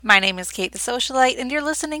My name is Kate the Socialite, and you're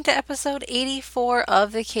listening to episode 84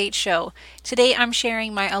 of The Kate Show. Today I'm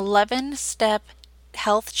sharing my 11 step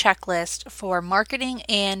health checklist for marketing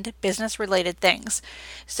and business related things.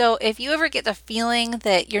 So, if you ever get the feeling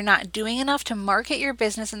that you're not doing enough to market your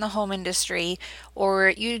business in the home industry, or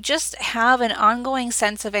you just have an ongoing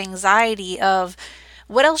sense of anxiety of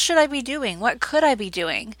what else should I be doing? What could I be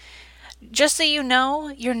doing? Just so you know,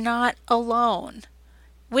 you're not alone.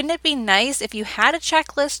 Wouldn't it be nice if you had a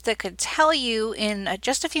checklist that could tell you in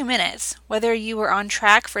just a few minutes whether you were on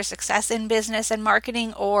track for success in business and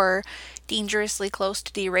marketing or dangerously close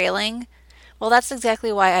to derailing? Well, that's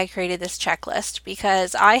exactly why I created this checklist,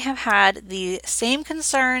 because I have had the same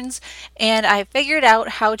concerns and I figured out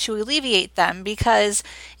how to alleviate them. Because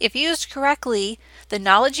if used correctly, the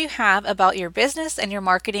knowledge you have about your business and your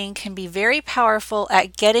marketing can be very powerful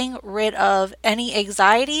at getting rid of any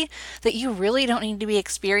anxiety that you really don't need to be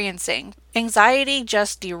experiencing. Anxiety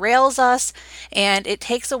just derails us and it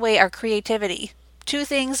takes away our creativity. Two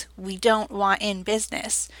things we don't want in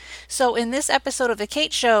business. So, in this episode of The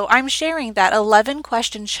Kate Show, I'm sharing that 11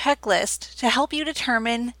 question checklist to help you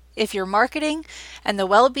determine if your marketing and the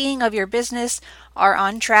well being of your business are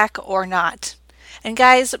on track or not. And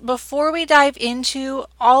guys, before we dive into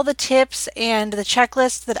all the tips and the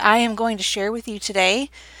checklist that I am going to share with you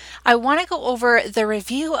today, I want to go over the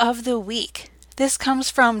review of the week. This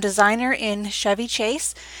comes from designer in Chevy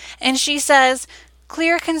Chase, and she says,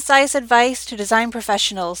 "Clear, concise advice to design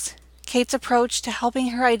professionals. Kate's approach to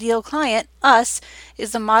helping her ideal client, us,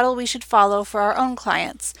 is the model we should follow for our own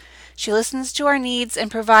clients. She listens to our needs and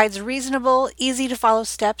provides reasonable, easy to follow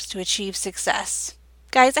steps to achieve success."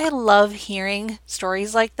 Guys, I love hearing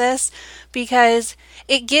stories like this because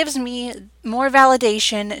it gives me more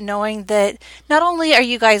validation knowing that not only are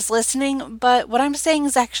you guys listening, but what I'm saying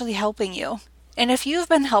is actually helping you. And if you've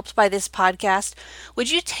been helped by this podcast, would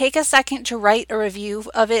you take a second to write a review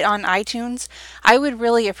of it on iTunes? I would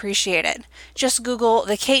really appreciate it. Just Google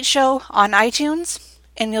The Kate Show on iTunes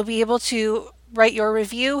and you'll be able to write your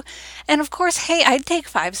review. And of course, hey, I'd take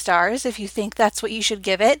 5 stars if you think that's what you should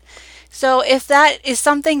give it. So if that is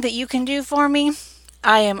something that you can do for me,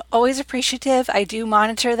 I am always appreciative. I do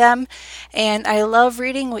monitor them and I love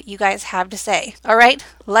reading what you guys have to say. All right,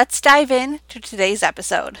 let's dive in to today's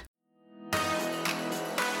episode.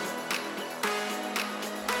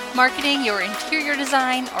 Marketing your interior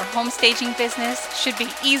design or home staging business should be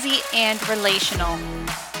easy and relational.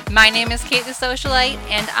 My name is Kate the Socialite,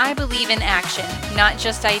 and I believe in action, not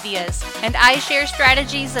just ideas. And I share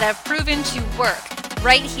strategies that have proven to work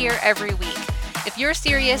right here every week. If you're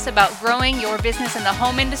serious about growing your business in the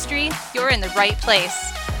home industry, you're in the right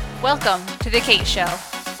place. Welcome to The Kate Show.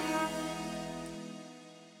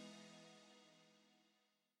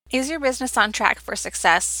 Is your business on track for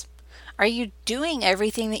success? Are you doing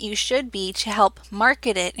everything that you should be to help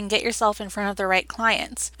market it and get yourself in front of the right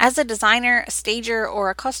clients? As a designer, a stager,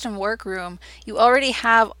 or a custom workroom, you already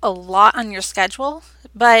have a lot on your schedule,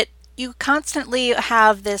 but you constantly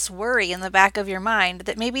have this worry in the back of your mind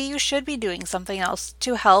that maybe you should be doing something else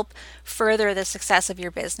to help further the success of your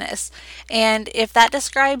business. And if that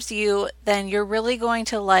describes you, then you're really going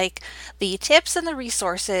to like the tips and the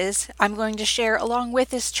resources I'm going to share along with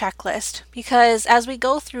this checklist, because as we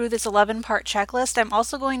go through this 11-part checklist, I'm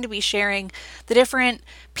also going to be sharing the different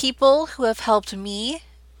people who have helped me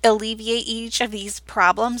alleviate each of these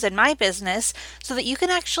problems in my business so that you can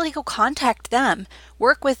actually go contact them,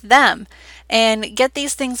 work with them, and get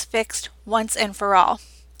these things fixed once and for all.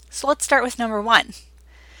 So let's start with number 1.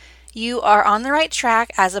 You are on the right track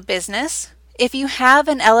as a business if you have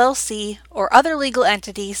an LLC or other legal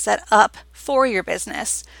entity set up for your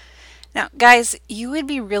business. Now, guys, you would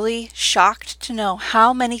be really shocked to know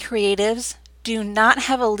how many creatives do not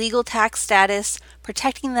have a legal tax status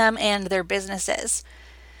protecting them and their businesses.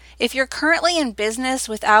 If you're currently in business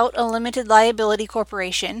without a limited liability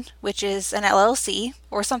corporation, which is an LLC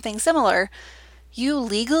or something similar, you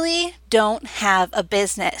legally don't have a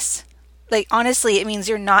business. Like, honestly, it means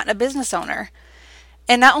you're not a business owner.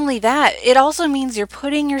 And not only that, it also means you're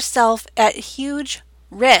putting yourself at huge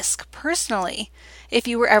risk personally if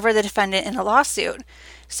you were ever the defendant in a lawsuit.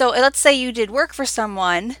 So let's say you did work for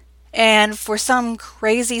someone and for some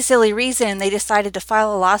crazy, silly reason they decided to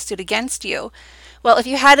file a lawsuit against you. Well, if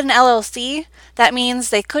you had an LLC, that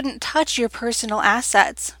means they couldn't touch your personal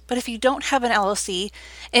assets. But if you don't have an LLC,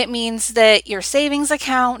 it means that your savings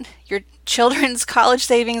account, your children's college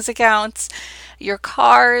savings accounts, your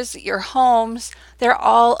cars, your homes, they're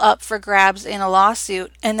all up for grabs in a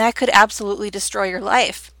lawsuit, and that could absolutely destroy your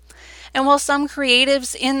life. And while some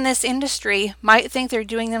creatives in this industry might think they're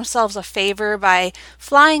doing themselves a favor by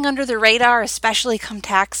flying under the radar, especially come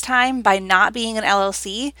tax time, by not being an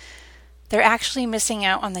LLC, they're actually missing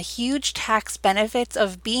out on the huge tax benefits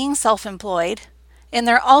of being self-employed. And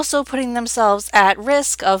they're also putting themselves at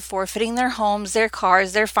risk of forfeiting their homes, their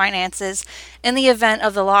cars, their finances in the event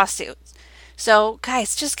of the lawsuit. So,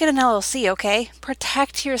 guys, just get an LLC, okay?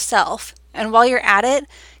 Protect yourself. And while you're at it,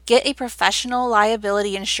 get a professional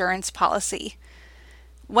liability insurance policy.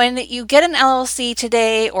 When you get an LLC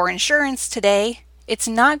today or insurance today, it's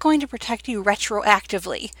not going to protect you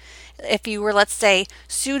retroactively. If you were, let's say,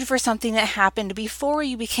 sued for something that happened before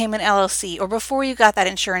you became an LLC or before you got that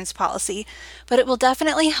insurance policy, but it will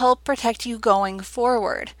definitely help protect you going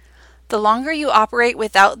forward. The longer you operate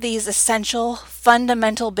without these essential,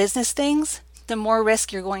 fundamental business things, the more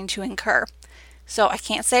risk you're going to incur. So I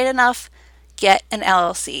can't say it enough, get an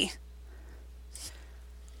LLC.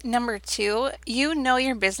 Number 2, you know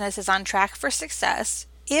your business is on track for success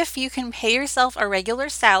if you can pay yourself a regular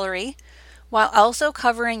salary while also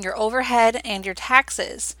covering your overhead and your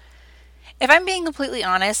taxes. If I'm being completely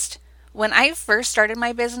honest, when I first started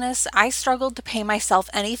my business, I struggled to pay myself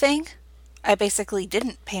anything. I basically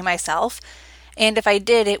didn't pay myself, and if I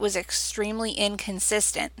did, it was extremely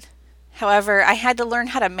inconsistent. However, I had to learn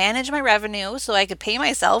how to manage my revenue so I could pay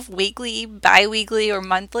myself weekly, bi-weekly, or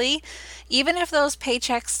monthly, even if those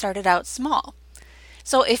paychecks started out small.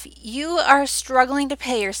 So if you are struggling to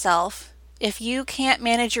pay yourself, if you can't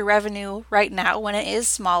manage your revenue right now when it is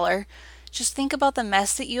smaller, just think about the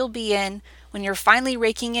mess that you'll be in when you're finally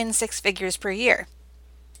raking in 6 figures per year.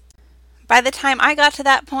 By the time I got to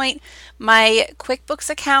that point, my QuickBooks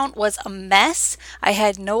account was a mess. I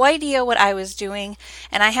had no idea what I was doing,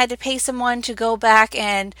 and I had to pay someone to go back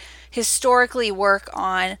and historically work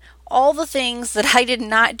on all the things that I did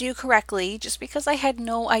not do correctly just because I had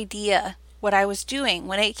no idea what I was doing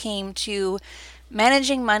when it came to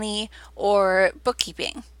managing money or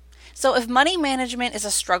bookkeeping. So if money management is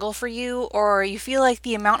a struggle for you, or you feel like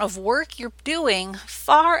the amount of work you're doing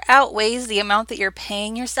far outweighs the amount that you're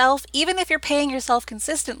paying yourself, even if you're paying yourself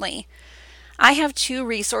consistently, I have 2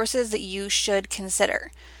 resources that you should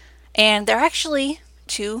consider. And they're actually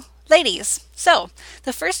 2 ladies. So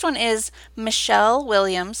the first one is Michelle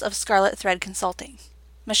Williams of Scarlet Thread Consulting.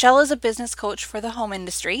 Michelle is a business coach for the home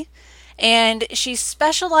industry, and she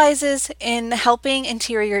specializes in helping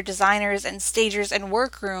interior designers and stagers and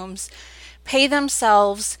workrooms pay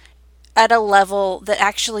themselves at a level that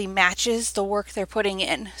actually matches the work they're putting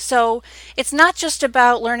in. So it's not just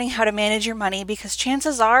about learning how to manage your money, because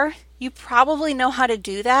chances are you probably know how to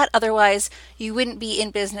do that. Otherwise, you wouldn't be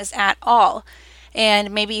in business at all.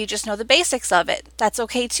 And maybe you just know the basics of it. That's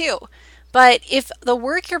okay too. But if the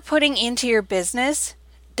work you're putting into your business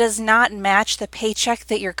does not match the paycheck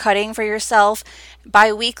that you're cutting for yourself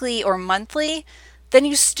bi-weekly or monthly, then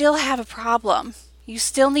you still have a problem. You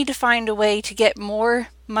still need to find a way to get more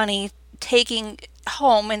money taking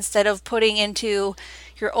home instead of putting into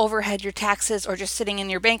your overhead, your taxes, or just sitting in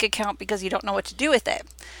your bank account because you don't know what to do with it.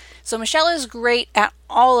 So Michelle is great at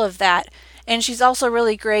all of that. And she's also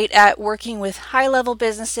really great at working with high-level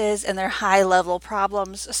businesses and their high-level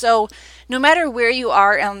problems. So no matter where you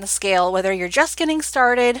are on the scale, whether you're just getting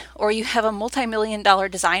started or you have a multi-million-dollar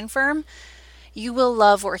design firm, you will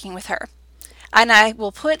love working with her. And I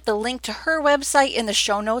will put the link to her website in the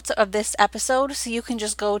show notes of this episode, so you can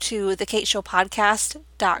just go to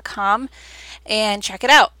thekateshowpodcast.com and check it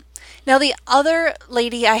out. Now, the other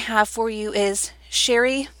lady I have for you is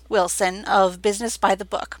Sherry Wilson of Business by the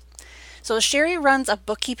Book. So Sherry runs a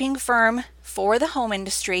bookkeeping firm for the home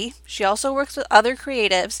industry. She also works with other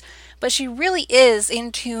creatives, but she really is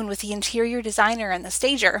in tune with the interior designer and the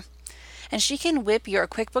stager. And she can whip your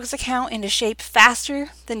QuickBooks account into shape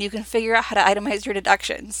faster than you can figure out how to itemize your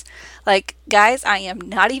deductions. Like, guys, I am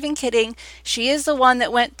not even kidding. She is the one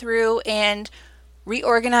that went through and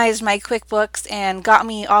reorganized my QuickBooks and got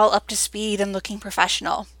me all up to speed and looking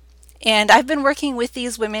professional. And I've been working with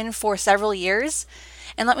these women for several years.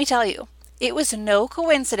 And let me tell you, it was no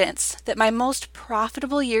coincidence that my most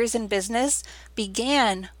profitable years in business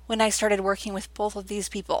began when I started working with both of these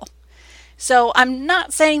people. So I'm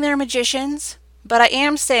not saying they're magicians, but I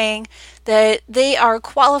am saying that they are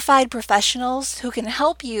qualified professionals who can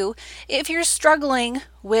help you if you're struggling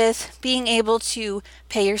with being able to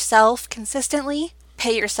pay yourself consistently,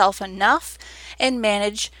 pay yourself enough, and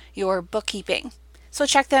manage your bookkeeping. So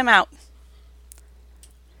check them out.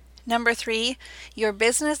 Number 3, your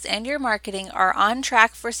business and your marketing are on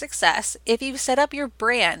track for success if you set up your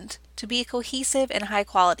brand to be cohesive and high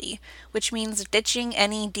quality, which means ditching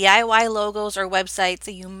any DIY logos or websites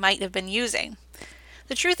that you might have been using.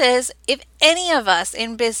 The truth is, if any of us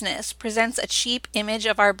in business presents a cheap image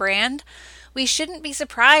of our brand, we shouldn't be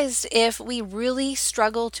surprised if we really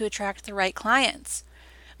struggle to attract the right clients.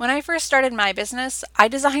 When I first started my business, I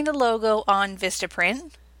designed a logo on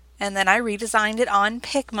Vistaprint, and then I redesigned it on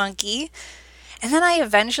PicMonkey, and then I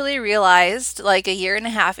eventually realized, like a year and a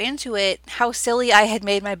half into it, how silly I had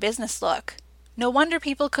made my business look. No wonder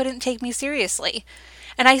people couldn't take me seriously.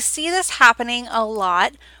 And I see this happening a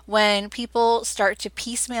lot when people start to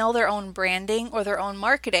piecemeal their own branding or their own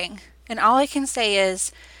marketing. And all I can say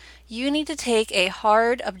is, you need to take a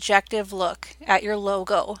hard, objective look at your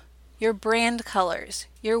logo, your brand colors,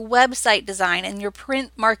 your website design, and your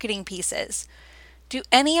print marketing pieces. Do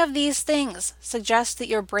any of these things suggest that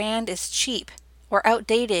your brand is cheap, or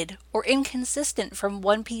outdated, or inconsistent from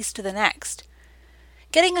one piece to the next?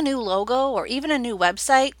 Getting a new logo or even a new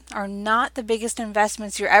website are not the biggest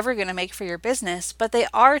investments you're ever going to make for your business, but they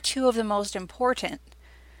are two of the most important.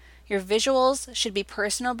 Your visuals should be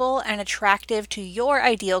personable and attractive to your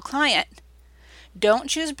ideal client. Don't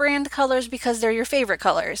choose brand colors because they're your favorite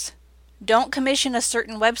colors. Don't commission a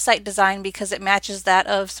certain website design because it matches that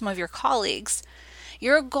of some of your colleagues.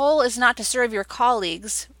 Your goal is not to serve your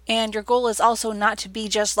colleagues, and your goal is also not to be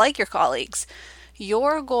just like your colleagues.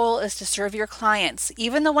 Your goal is to serve your clients,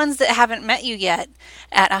 even the ones that haven't met you yet,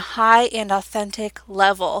 at a high and authentic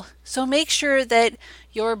level. So make sure that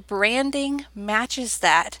your branding matches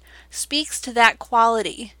that, speaks to that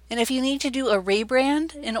quality. And if you need to do a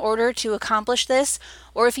rebrand in order to accomplish this,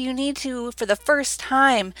 or if you need to, for the first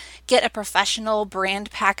time, get a professional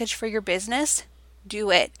brand package for your business,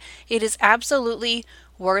 do it. It is absolutely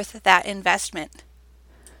worth that investment.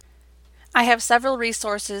 I have several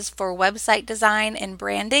resources for website design and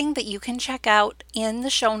branding that you can check out in the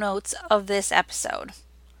show notes of this episode,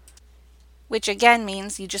 which again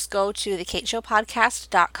means you just go to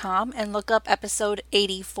thekateshowpodcast.com and look up episode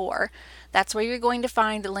 84. That's where you're going to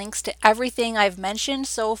find links to everything I've mentioned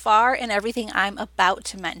so far and everything I'm about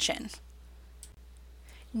to mention.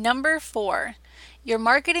 Number 4, your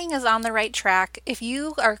marketing is on the right track if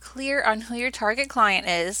you are clear on who your target client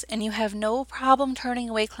is and you have no problem turning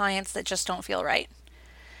away clients that just don't feel right.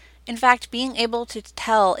 In fact, being able to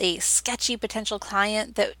tell a sketchy potential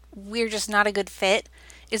client that we're just not a good fit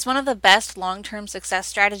is one of the best long-term success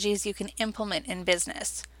strategies you can implement in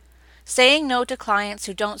business. Saying no to clients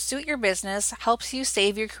who don't suit your business helps you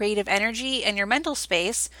save your creative energy and your mental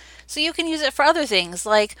space so you can use it for other things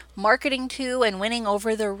like marketing to and winning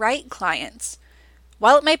over the right clients.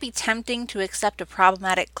 While it might be tempting to accept a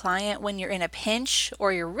problematic client when you're in a pinch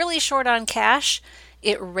or you're really short on cash,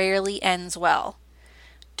 it rarely ends well.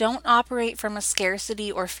 Don't operate from a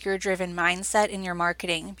scarcity or fear-driven mindset in your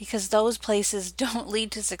marketing because those places don't lead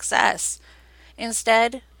to success.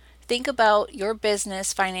 Instead, think about your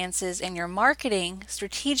business finances and your marketing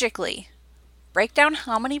strategically. Break down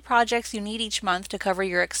how many projects you need each month to cover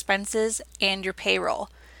your expenses and your payroll.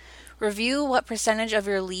 Review what percentage of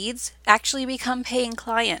your leads actually become paying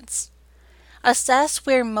clients. Assess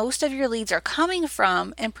where most of your leads are coming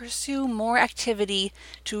from and pursue more activity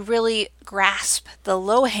to really grasp the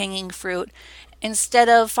low-hanging fruit instead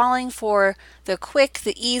of falling for the quick,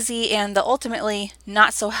 the easy, and the ultimately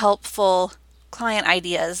not so helpful client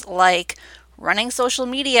ideas like running social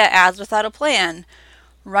media ads without a plan,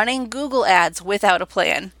 running Google ads without a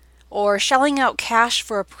plan, or shelling out cash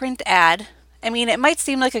for a print ad. I mean, it might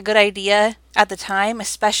seem like a good idea at the time,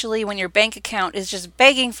 especially when your bank account is just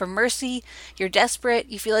begging for mercy, you're desperate,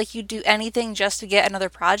 you feel like you'd do anything just to get another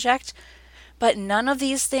project, but none of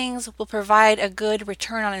these things will provide a good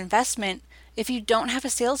return on investment if you don't have a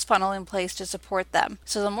sales funnel in place to support them.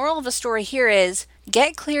 So the moral of the story here is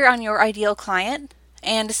get clear on your ideal client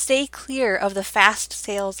and stay clear of the fast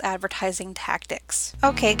sales advertising tactics.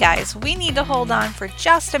 Okay guys, we need to hold on for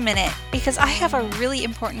just a minute because I have a really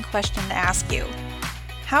important question to ask you.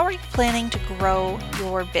 How are you planning to grow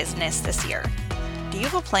your business this year? Do you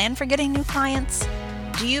have a plan for getting new clients?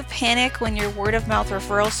 Do you panic when your word of mouth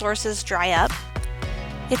referral sources dry up?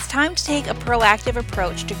 It's time to take a proactive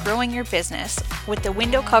approach to growing your business with the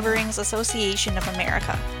Window Coverings Association of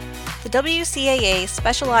America. The WCAA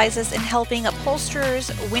specializes in helping upholsterers,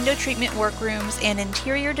 window treatment workrooms, and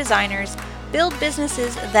interior designers build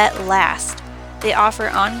businesses that last. They offer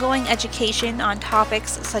ongoing education on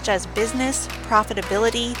topics such as business,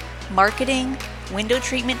 profitability, marketing, window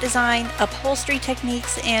treatment design, upholstery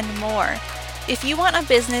techniques, and more. If you want a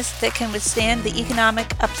business that can withstand the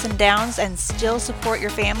economic ups and downs and still support your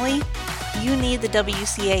family, you need the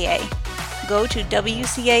WCAA. Go to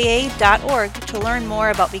WCAA.org to learn more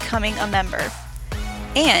about becoming a member.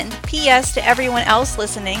 And P.S. to everyone else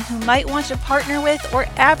listening who might want to partner with or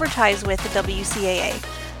advertise with the WCAA.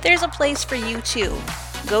 There's a place for you too.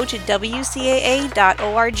 Go to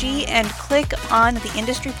WCAA.org and click on the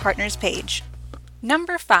Industry Partners page.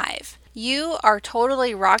 Number 5. You are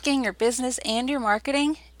totally rocking your business and your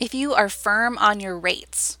marketing if you are firm on your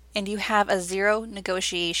rates and you have a zero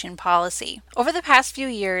negotiation policy. Over the past few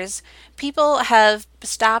years, people have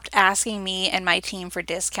stopped asking me and my team for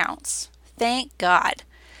discounts. Thank God.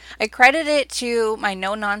 I credit it to my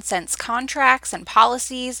no-nonsense contracts and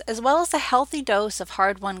policies, as well as a healthy dose of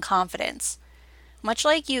hard-won confidence. Much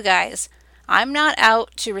like you guys, I'm not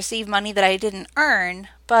out to receive money that I didn't earn,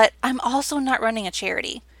 but I'm also not running a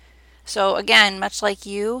charity. So again, much like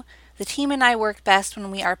you, the team and I work best when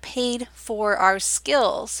we are paid for our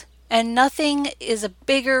skills. And nothing is a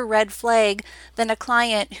bigger red flag than a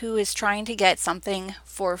client who is trying to get something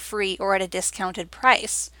for free or at a discounted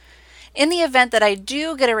price. In the event that I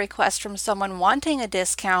do get a request from someone wanting a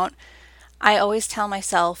discount, I always tell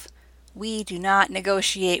myself, we do not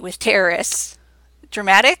negotiate with terrorists.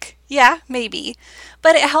 Dramatic? Yeah, maybe.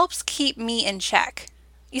 But it helps keep me in check.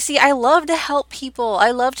 You see, I love to help people.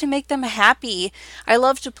 I love to make them happy. I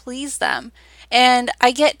love to please them. And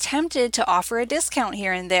I get tempted to offer a discount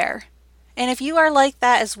here and there. And if you are like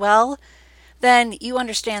that as well, then you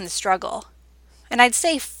understand the struggle. And I'd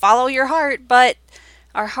say follow your heart, but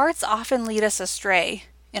our hearts often lead us astray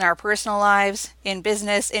in our personal lives, in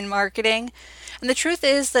business, in marketing. And the truth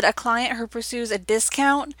is that a client who pursues a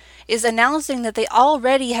discount is announcing that they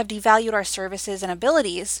already have devalued our services and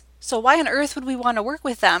abilities. So why on earth would we want to work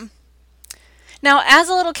with them? Now, as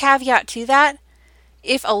a little caveat to that,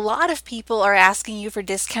 if a lot of people are asking you for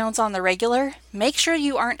discounts on the regular, make sure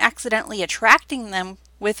you aren't accidentally attracting them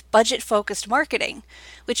with budget-focused marketing,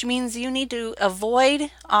 which means you need to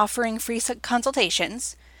avoid offering free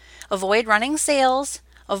consultations, avoid running sales,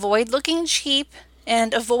 avoid looking cheap,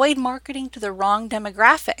 and avoid marketing to the wrong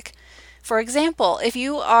demographic. For example, if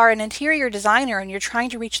you are an interior designer and you're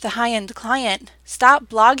trying to reach the high-end client, stop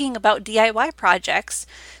blogging about DIY projects,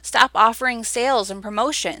 stop offering sales and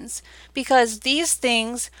promotions, because these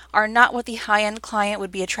things are not what the high-end client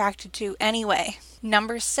would be attracted to anyway.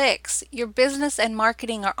 Number 6, your business and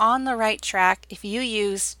marketing are on the right track if you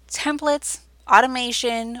use templates,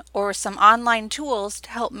 automation, or some online tools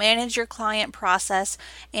to help manage your client process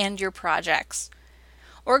and your projects.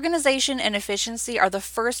 Organization and efficiency are the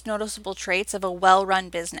first noticeable traits of a well-run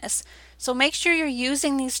business, so make sure you're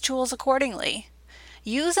using these tools accordingly.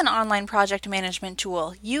 Use an online project management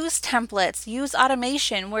tool, use templates, use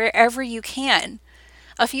automation wherever you can.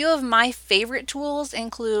 A few of my favorite tools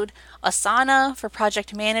include Asana for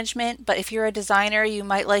project management, but if you're a designer, you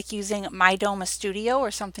might like using MyDoma Studio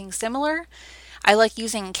or something similar. I like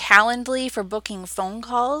using Calendly for booking phone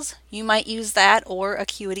calls. You might use that or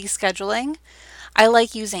Acuity scheduling. I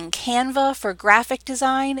like using Canva for graphic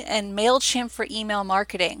design and MailChimp for email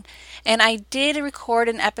marketing. And I did record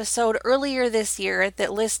an episode earlier this year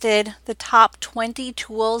that listed the top 20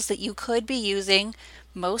 tools that you could be using.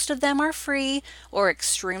 Most of them are free or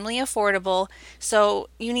extremely affordable, so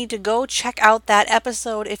you need to go check out that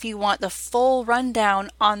episode if you want the full rundown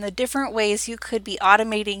on the different ways you could be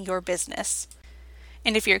automating your business.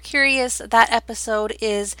 And if you're curious, that episode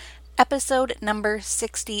is episode number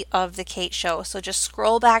 60 of The Kate Show. So just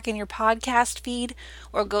scroll back in your podcast feed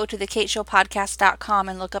or go to thekateshowpodcast.com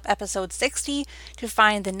and look up episode 60 to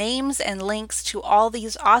find the names and links to all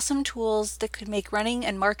these awesome tools that could make running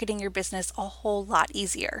and marketing your business a whole lot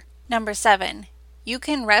easier. Number 7, you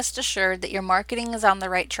can rest assured that your marketing is on the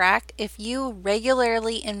right track if you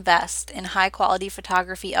regularly invest in high quality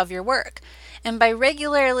photography of your work. And by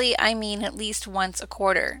regularly, I mean at least once a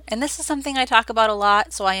quarter. And this is something I talk about a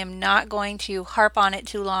lot, so I am not going to harp on it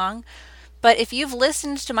too long. But if you've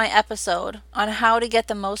listened to my episode on how to get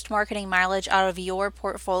the most marketing mileage out of your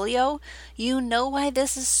portfolio, you know why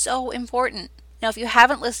this is so important. Now, if you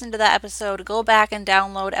haven't listened to that episode, go back and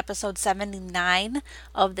download episode 79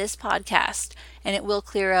 of this podcast, and it will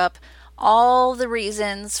clear up all the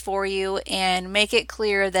reasons for you and make it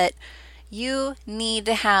clear that you need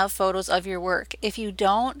to have photos of your work. If you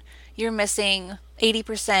don't, you're missing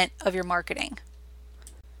 80% of your marketing.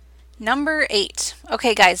 Number 8.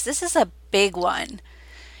 Okay, guys, this is a big one.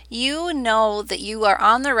 You know that you are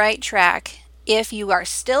on the right track if you are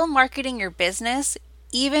still marketing your business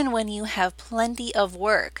even when you have plenty of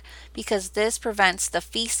work, because this prevents the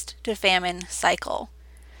feast to famine cycle.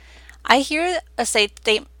 I hear a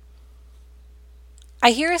statement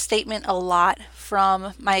a lot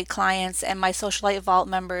from my clients and my Socialite Vault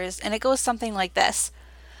members, and it goes something like this.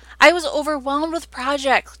 I was overwhelmed with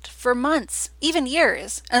projects for months, even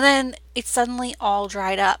years, and then it suddenly all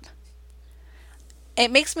dried up.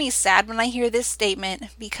 It makes me sad when I hear this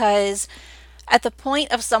statement because at the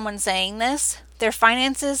point of someone saying this, their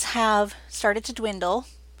finances have started to dwindle,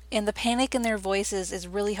 and the panic in their voices is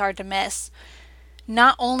really hard to miss.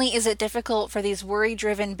 Not only is it difficult for these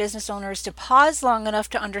worry-driven business owners to pause long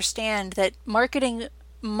enough to understand that marketing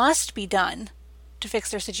must be done to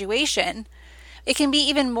fix their situation, it can be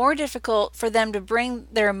even more difficult for them to bring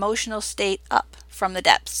their emotional state up from the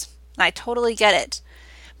depths. And I totally get it.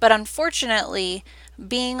 But unfortunately,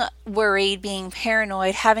 being worried, being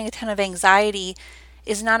paranoid, having a ton of anxiety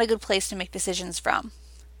is not a good place to make decisions from.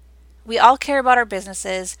 We all care about our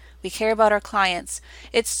businesses. We care about our clients.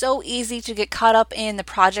 It's so easy to get caught up in the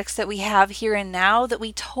projects that we have here and now that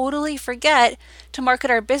we totally forget to market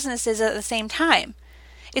our businesses at the same time.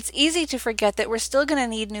 It's easy to forget that we're still going to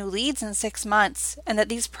need new leads in 6 months and that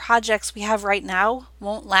these projects we have right now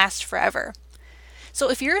won't last forever. So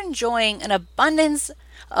if you're enjoying an abundance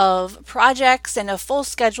of projects and a full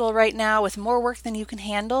schedule right now with more work than you can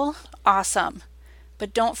handle, awesome.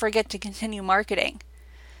 But don't forget to continue marketing.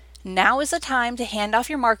 Now is the time to hand off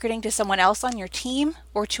your marketing to someone else on your team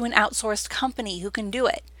or to an outsourced company who can do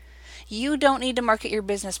it. You don't need to market your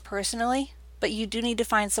business personally, but you do need to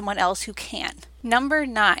find someone else who can. Number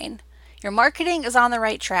 9, your marketing is on the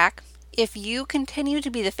right track if you continue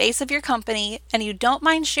to be the face of your company and you don't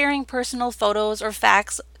mind sharing personal photos or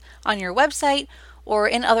facts on your website or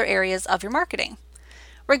in other areas of your marketing.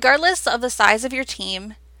 Regardless of the size of your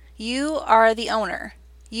team, you are the owner.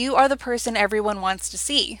 You are the person everyone wants to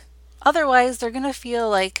see. Otherwise, they're going to feel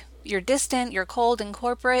like you're distant, you're cold and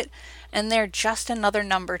corporate, and they're just another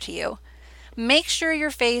number to you. Make sure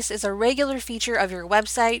your face is a regular feature of your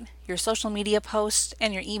website, your social media posts,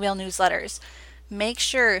 and your email newsletters. Make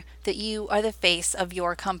sure that you are the face of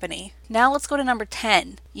your company. Now let's go to number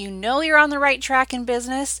 10. You know you're on the right track in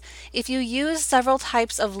business if you use several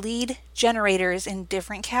types of lead generators in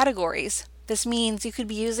different categories. This means you could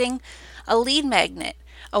be using a lead magnet,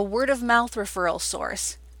 a word-of-mouth referral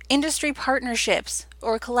source, industry partnerships,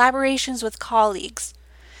 or collaborations with colleagues.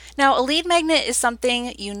 Now, a lead magnet is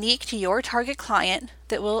something unique to your target client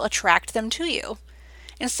that will attract them to you.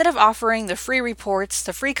 Instead of offering the free reports,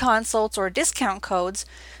 the free consults, or discount codes,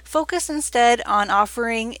 focus instead on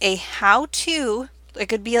offering a how-to, it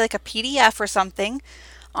could be like a PDF or something,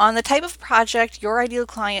 on the type of project your ideal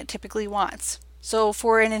client typically wants. So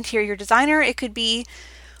for an interior designer, it could be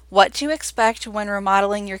what to expect when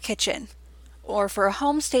remodeling your kitchen. Or for a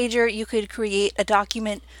home stager, you could create a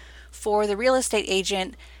document for the real estate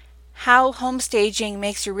agent, how home staging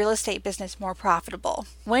makes your real estate business more profitable.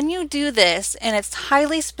 When you do this, and it's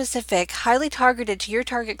highly specific, highly targeted to your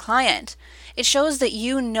target client, it shows that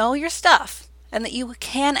you know your stuff and that you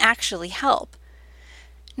can actually help.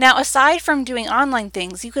 Now, aside from doing online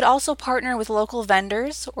things, you could also partner with local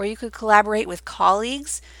vendors, or you could collaborate with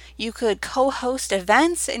colleagues, you could co-host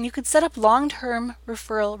events, and you could set up long-term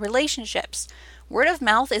referral relationships. Word of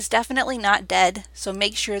mouth is definitely not dead, so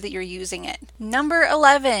make sure that you're using it. Number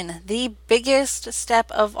 11, the biggest step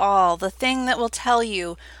of all, the thing that will tell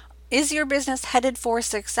you, is your business headed for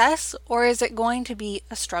success or is it going to be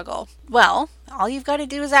a struggle? Well, all you've got to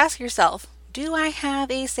do is ask yourself, do I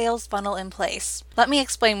have a sales funnel in place? Let me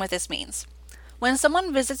explain what this means. When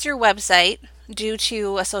someone visits your website due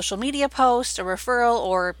to a social media post, a referral,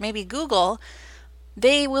 or maybe Google,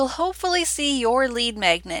 they will hopefully see your lead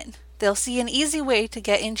magnet. They'll see an easy way to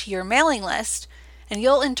get into your mailing list, and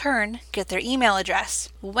you'll in turn get their email address.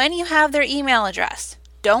 When you have their email address,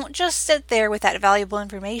 don't just sit there with that valuable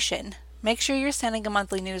information. Make sure you're sending a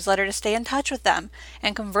monthly newsletter to stay in touch with them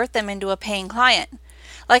and convert them into a paying client.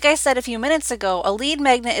 Like I said a few minutes ago, a lead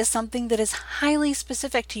magnet is something that is highly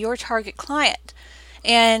specific to your target client.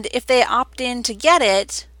 And if they opt in to get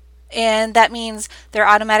it, and that means they're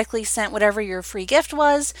automatically sent whatever your free gift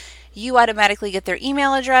was, you automatically get their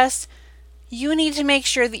email address, you need to make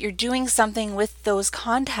sure that you're doing something with those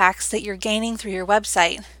contacts that you're gaining through your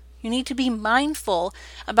website. You need to be mindful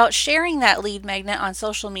about sharing that lead magnet on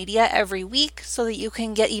social media every week so that you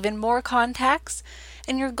can get even more contacts.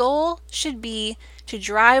 And your goal should be to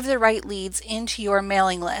drive the right leads into your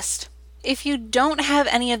mailing list. If you don't have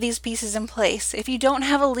any of these pieces in place, if you don't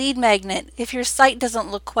have a lead magnet, if your site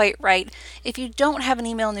doesn't look quite right, if you don't have an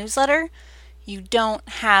email newsletter, you don't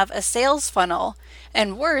have a sales funnel.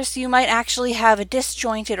 And worse, you might actually have a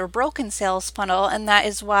disjointed or broken sales funnel, and that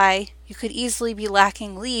is why you could easily be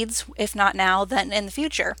lacking leads, if not now, then in the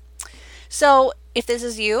future. So if this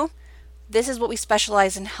is you, this is what we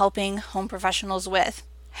specialize in helping home professionals with.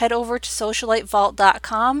 head over to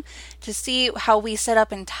socialitevault.com to see how we set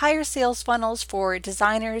up entire sales funnels for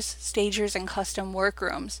designers, stagers, and custom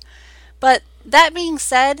workrooms. But that being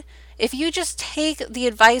said, if you just take the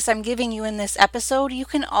advice I'm giving you in this episode, you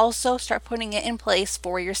can also start putting it in place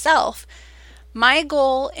for yourself. My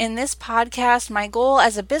goal in this podcast, my goal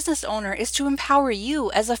as a business owner, is to empower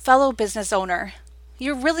you as a fellow business owner.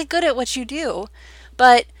 You're really good at what you do,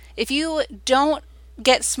 but if you don't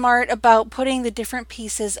get smart about putting the different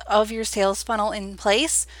pieces of your sales funnel in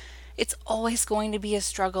place, it's always going to be a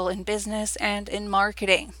struggle in business and in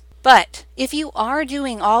marketing. But if you are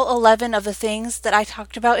doing all 11 of the things that I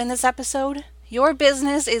talked about in this episode, your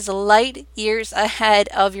business is light years ahead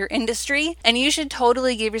of your industry, and you should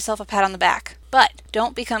totally give yourself a pat on the back. But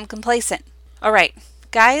don't become complacent. All right,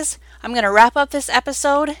 guys, I'm going to wrap up this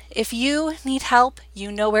episode. If you need help,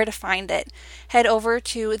 you know where to find it. Head over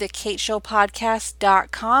to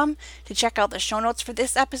thekateshowpodcast.com to check out the show notes for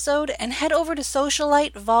this episode, and head over to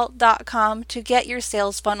socialitevault.com to get your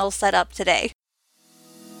sales funnel set up today.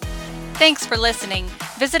 Thanks for listening.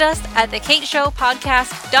 Visit us at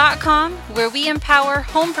thekateshowpodcast.com, where we empower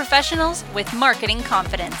home professionals with marketing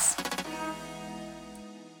confidence.